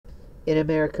In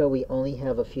America, we only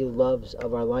have a few loves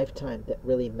of our lifetime that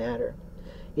really matter.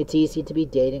 It's easy to be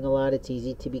dating a lot, it's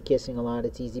easy to be kissing a lot,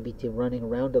 it's easy to be running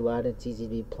around a lot, it's easy to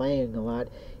be playing a lot,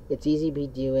 it's easy to be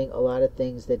doing a lot of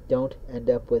things that don't end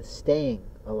up with staying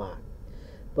a lot.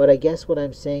 But I guess what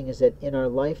I'm saying is that in our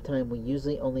lifetime, we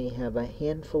usually only have a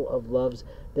handful of loves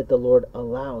that the Lord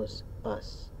allows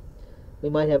us. We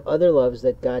might have other loves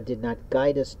that God did not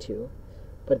guide us to,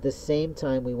 but at the same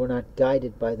time, we were not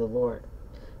guided by the Lord.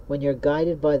 When you're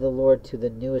guided by the Lord to the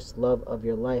newest love of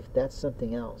your life, that's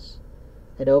something else.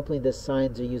 And openly, the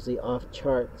signs are usually off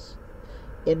charts.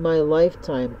 In my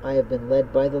lifetime, I have been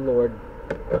led by the Lord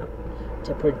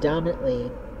to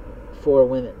predominantly 4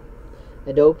 women.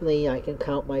 And openly, I can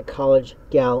count my college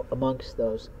gal amongst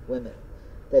those women.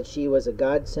 That she was a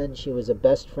godsend, she was a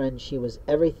best friend, she was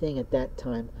everything at that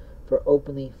time for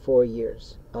openly 4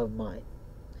 years of mine.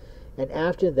 And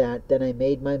after that, then I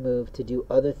made my move to do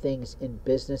other things in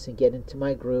business and get into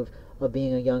my groove of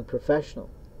being a young professional.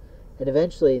 And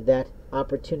eventually that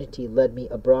opportunity led me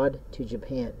abroad to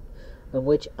Japan, in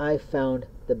which I found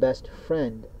the best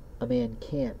friend a man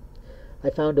can. I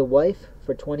found a wife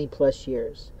for 20 plus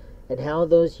years, and how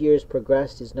those years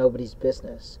progressed is nobody's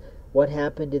business. What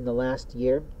happened in the last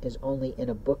year is only in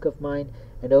a book of mine,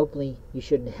 and openly you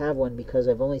shouldn't have one because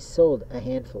I've only sold a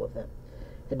handful of them.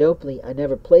 And openly, I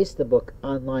never placed the book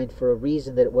online for a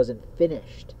reason that it wasn't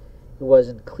finished. It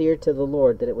wasn't clear to the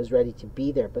Lord that it was ready to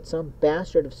be there. But some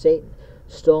bastard of Satan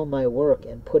stole my work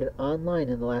and put it online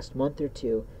in the last month or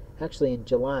two, actually in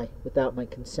July, without my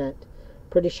consent.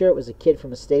 Pretty sure it was a kid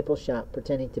from a staple shop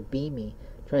pretending to be me,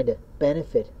 trying to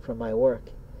benefit from my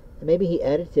work. And maybe he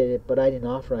edited it, but I didn't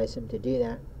authorize him to do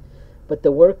that. But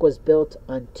the work was built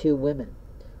on 2 women.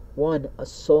 One, a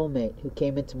soulmate who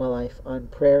came into my life on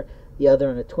prayer, the other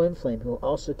on a twin flame who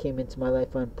also came into my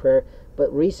life on prayer.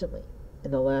 But recently,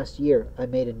 in the last year, I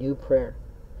made a new prayer.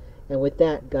 And with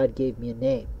that, God gave me a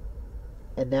name.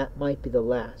 And that might be the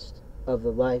last of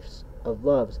the lives of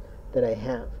loves that I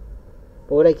have.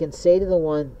 But what I can say to the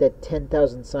one that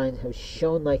 10,000 signs have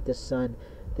shone like the sun,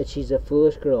 that she's a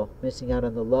foolish girl missing out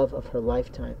on the love of her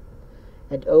lifetime.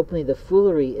 And openly, the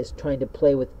foolery is trying to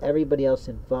play with everybody else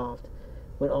involved,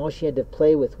 when all she had to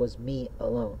play with was me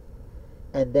alone.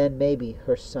 And then maybe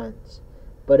her sons.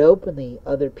 But openly,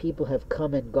 other people have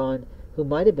come and gone who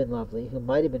might have been lovely, who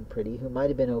might have been pretty, who might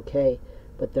have been okay,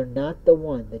 but they're not the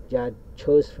one that God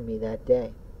chose for me that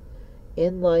day.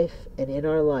 In life and in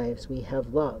our lives, we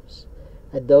have loves.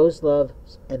 And those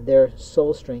loves and their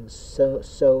soul strings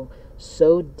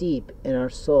so deep in our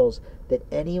souls that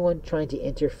anyone trying to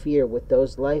interfere with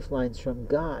those lifelines from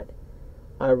God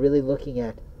are really looking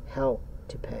at hell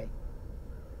to pay.